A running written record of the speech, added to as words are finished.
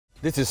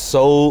This is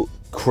so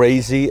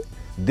crazy.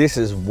 This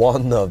is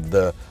one of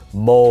the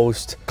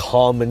most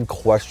common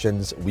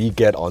questions we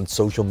get on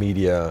social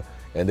media.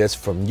 And that's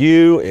from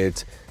you.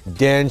 It's,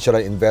 Dan, should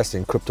I invest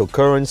in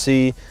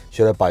cryptocurrency?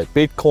 Should I buy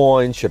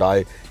Bitcoin? Should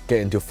I get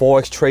into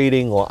Forex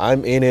trading, or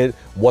I'm in it?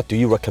 What do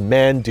you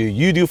recommend? Do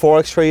you do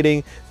Forex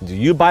trading? Do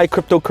you buy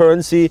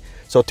cryptocurrency?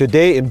 So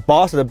today in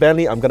Boss and the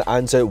Bentley, I'm gonna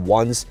answer it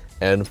once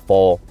and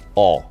for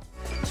all.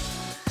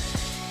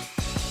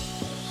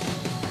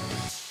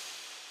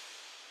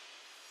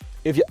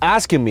 If you're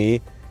asking me,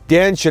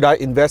 Dan, should I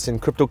invest in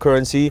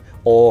cryptocurrency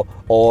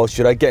or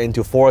should I get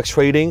into Forex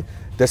trading?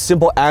 The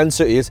simple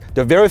answer is,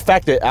 the very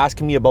fact that you're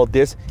asking me about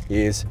this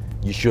is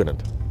you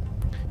shouldn't.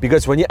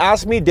 Because when you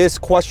ask me this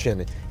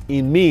question,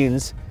 it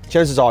means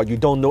chances are you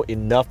don't know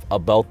enough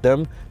about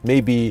them.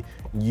 Maybe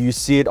you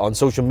see it on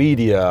social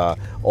media,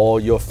 or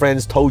your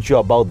friends told you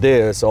about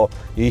this, or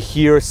you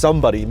hear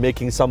somebody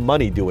making some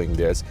money doing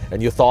this and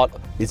you thought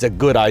it's a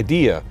good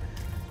idea.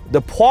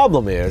 The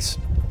problem is,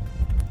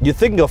 you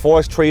think of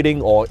Forex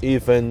trading or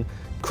even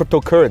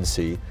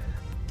cryptocurrency,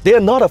 they are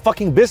not a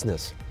fucking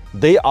business.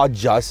 They are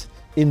just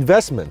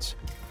investments.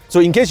 So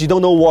in case you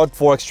don't know what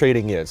Forex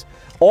trading is,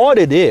 all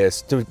it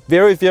is, to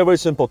very, very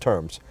simple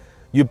terms,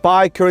 you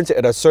buy currency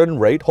at a certain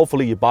rate,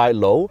 hopefully you buy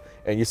low,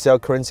 and you sell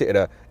currency at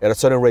a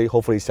certain rate,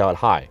 hopefully you sell it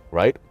high,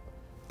 right?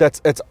 That's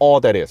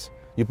all that is.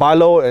 You buy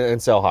low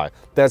and sell high.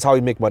 That's how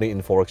you make money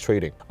in Forex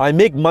trading. I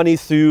make money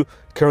through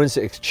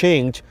currency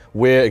exchange,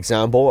 where,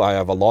 example, I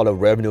have a lot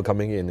of revenue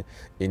coming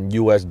in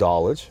US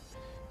dollars.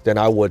 Then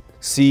I would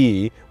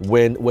see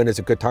when it's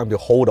a good time to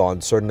hold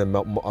on certain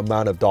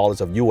amount of dollars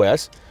of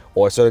US,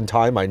 or a certain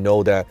time I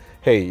know that,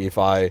 hey, if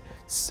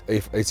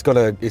it's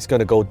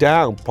gonna go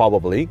down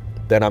probably,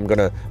 then I'm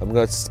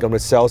gonna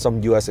sell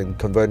some US and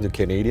convert into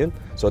Canadian,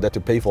 so that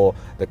to pay for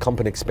the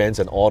company expense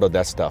and all of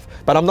that stuff.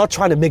 But I'm not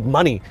trying to make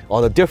money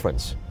on the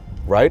difference,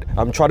 right?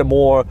 I'm trying to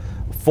more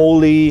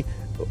fully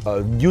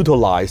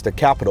utilize the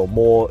capital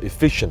more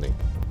efficiently.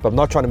 But I'm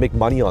not trying to make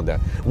money on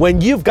that.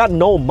 When you've got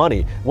no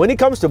money, when it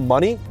comes to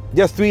money,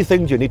 there are three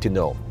things you need to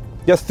know.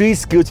 There are three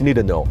skills you need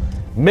to know: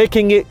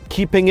 making it,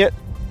 keeping it,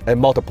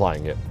 and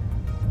multiplying it.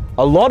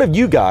 A lot of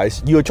you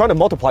guys, you're trying to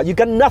multiply, you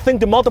got nothing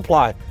to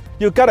multiply.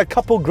 You've got a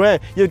couple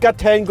grand, you've got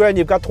 10 grand,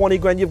 you've got 20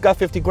 grand, you've got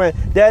 50 grand.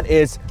 That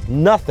is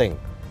nothing.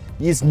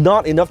 It's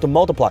not enough to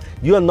multiply.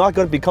 You are not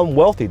going to become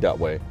wealthy that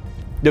way.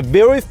 The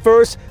very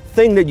first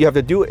thing that you have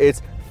to do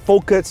is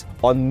focus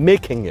on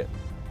making it,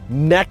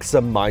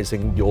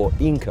 maximizing your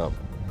income.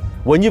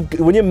 When you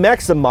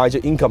maximize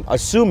your income,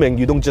 assuming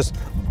you don't just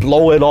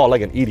blow it all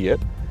like an idiot,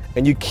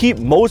 and you keep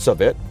most of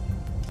it,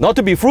 not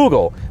to be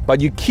frugal, but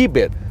you keep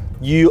it,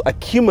 you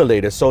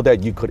accumulate it so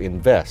that you could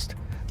invest.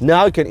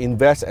 Now you can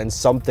invest in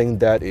something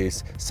that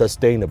is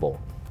sustainable,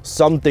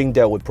 something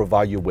that would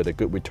provide you with a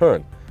good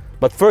return.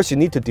 But first, you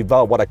need to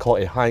develop what I call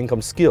a high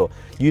income skill.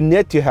 You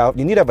need to have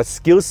a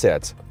skill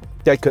set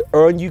that could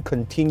earn you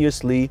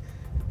continuously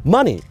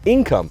money,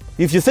 income.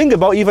 If you think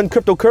about even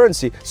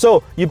cryptocurrency,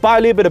 so you buy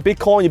a little bit of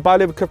Bitcoin, you buy a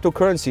little bit of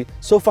cryptocurrency,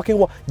 so fucking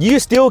what? You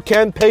still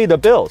can pay the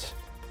bills.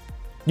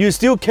 You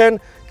still can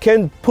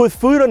put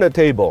food on the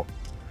table.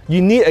 You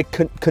need a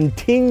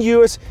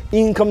continuous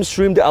income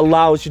stream that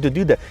allows you to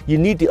do that. You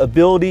need the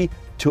ability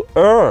to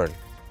earn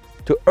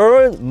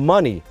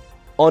money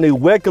on a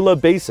regular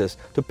basis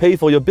to pay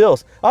for your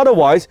bills.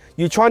 Otherwise,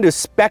 you're trying to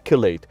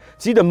speculate.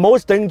 See, the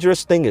most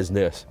dangerous thing is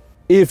this.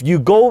 If you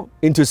go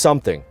into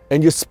something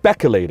and you're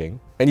speculating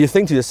and you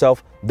think to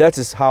yourself, this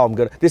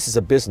is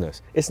a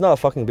business. It's not a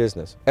fucking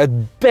business.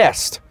 At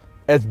best,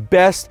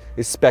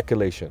 it's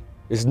speculation.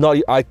 It's not,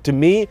 to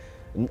me,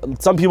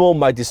 some people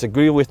might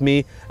disagree with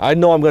me. I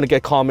know I'm going to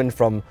get comment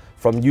from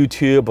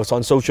YouTube or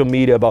on social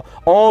media about,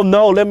 oh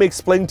no, let me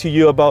explain to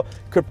you about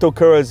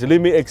cryptocurrency. Let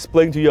me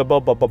explain to you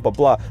about blah, blah, blah,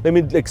 blah. Let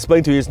me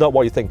explain to you it's not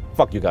what you think.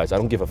 Fuck you guys, I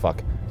don't give a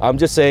fuck. I'm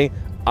just saying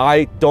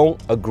I don't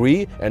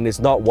agree, and it's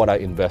not what I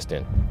invest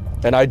in.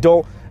 And I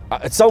don't,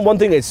 one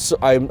thing is,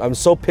 I'm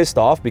so pissed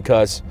off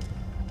because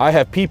I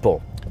have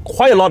people,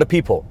 quite a lot of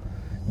people,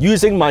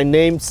 using my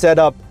name, set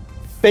up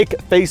fake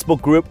Facebook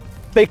group,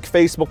 fake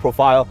Facebook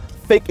profile,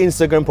 fake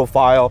Instagram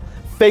profile,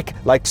 fake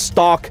like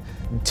stock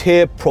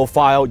tip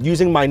profile,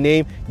 using my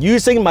name,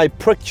 using my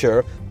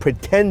picture,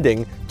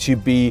 pretending to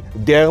be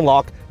Dan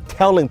Lok,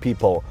 telling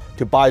people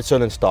to buy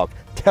certain stock,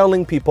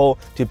 telling people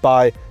to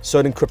buy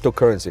certain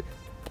cryptocurrency,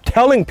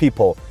 telling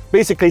people,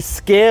 basically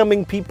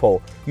scamming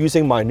people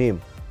using my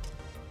name.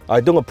 I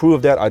don't approve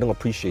of that. I don't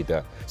appreciate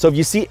that. So if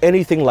you see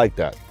anything like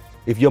that,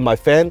 if you're my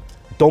fan,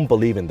 don't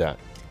believe in that.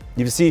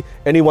 If you see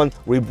anyone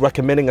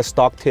recommending a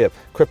stock tip,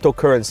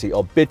 cryptocurrency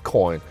or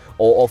Bitcoin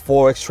or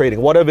Forex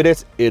trading, whatever it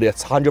is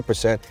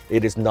 100%,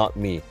 it is not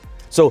me.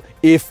 So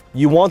if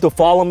you want to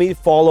follow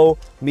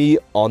me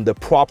on the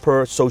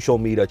proper social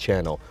media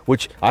channel,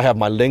 which I have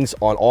my links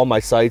on all my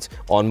sites,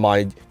 on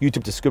my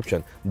YouTube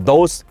description.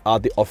 Those are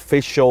the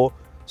official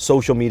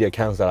social media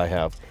accounts that I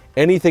have.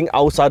 Anything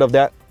outside of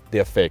that,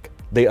 they're fake.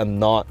 They are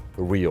not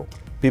real.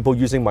 People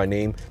using my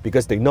name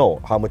because they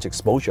know how much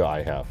exposure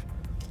I have.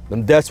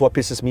 And that's what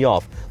pisses me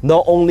off.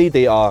 Not only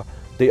they are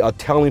they are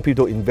telling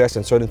people to invest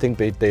in certain things,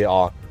 but they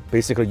are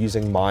basically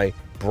using my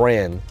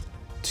brand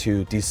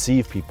to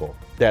deceive people.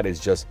 That is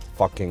just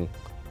fucking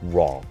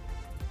wrong.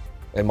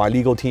 And my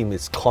legal team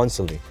is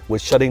constantly, we're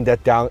shutting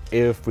that down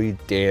every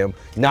damn,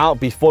 now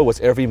before it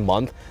was every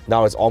month,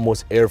 now it's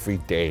almost every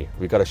day.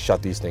 We gotta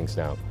shut these things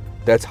down.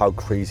 That's how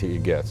crazy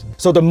it gets.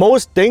 So the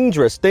most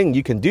dangerous thing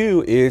you can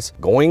do is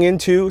going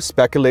into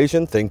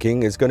speculation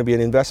thinking it's gonna be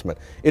an investment.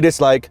 It is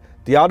like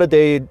the other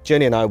day,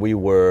 Jenny and I, we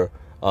were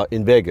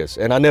in Vegas,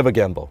 and I never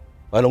gamble.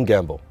 I don't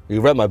gamble.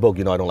 You read my book,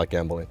 you know I don't like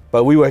gambling.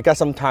 But we got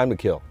some time to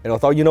kill. And I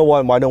thought, you know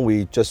what, why don't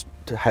we just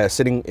have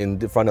sitting in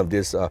front of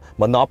this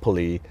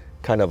Monopoly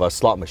kind of a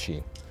slot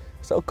machine.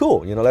 So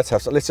cool, you know, let's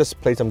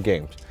just play some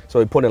games. So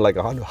we put in like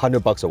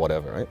 $100 or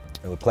whatever, right?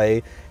 And we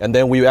play, and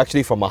then we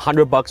actually from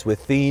 $100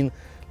 within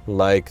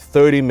like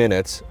 30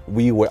 minutes,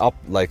 we were up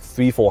like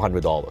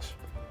 $300-400.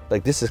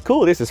 Like, this is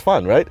cool, this is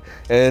fun, right?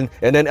 And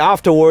then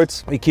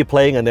afterwards, we keep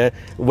playing, and then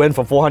went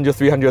from 400,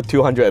 300,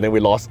 200, and then we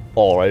lost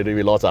all, right?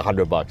 We lost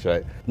 $100,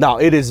 right? Now,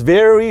 it is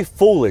very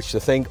foolish to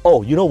think,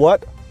 oh, you know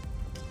what?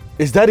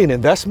 Is that an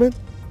investment?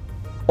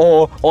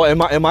 Or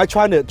am I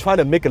trying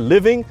to make a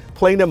living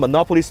playing the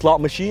Monopoly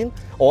slot machine?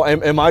 Or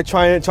am I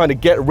trying to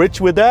get rich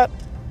with that?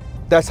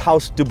 That's how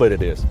stupid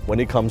it is when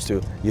it comes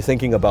to you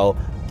thinking about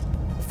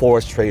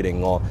Forex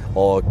trading or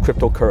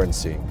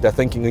cryptocurrency. They're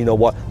thinking, you know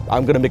what,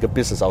 I'm gonna make a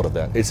business out of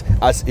that. It's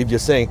as if you're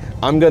saying,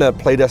 I'm gonna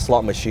play that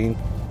slot machine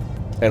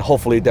and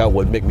hopefully that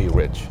would make me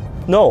rich.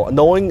 No,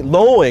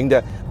 knowing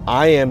that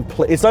I am,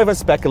 it's not even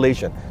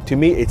speculation. To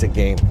me, it's a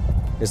game.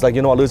 It's like,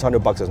 you know, I lose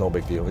 $100, is no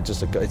big deal. It's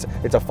just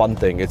it's a fun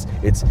thing. It's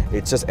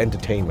just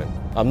entertainment.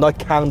 I'm not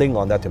counting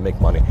on that to make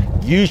money.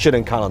 You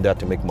shouldn't count on that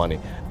to make money.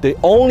 The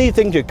only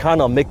thing you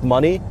count on make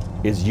money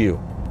is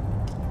you.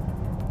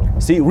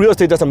 See, real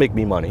estate doesn't make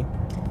me money.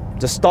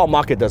 The stock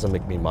market doesn't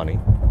make me money.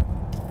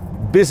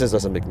 Business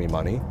doesn't make me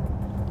money.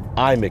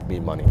 I make me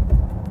money.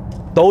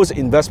 Those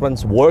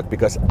investments work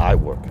because I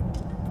work.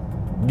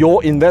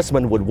 Your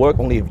investment would work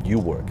only if you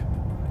work.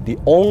 The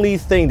only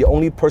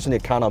person you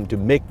count on to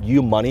make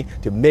you money,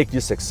 to make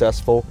you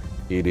successful,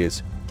 it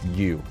is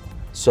you.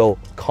 So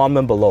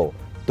comment below.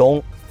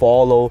 Don't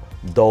follow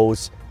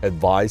those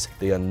advice.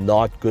 They are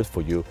not good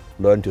for you.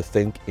 Learn to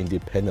think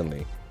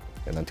independently.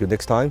 And until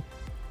next time,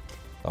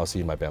 I'll see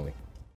you in my belly.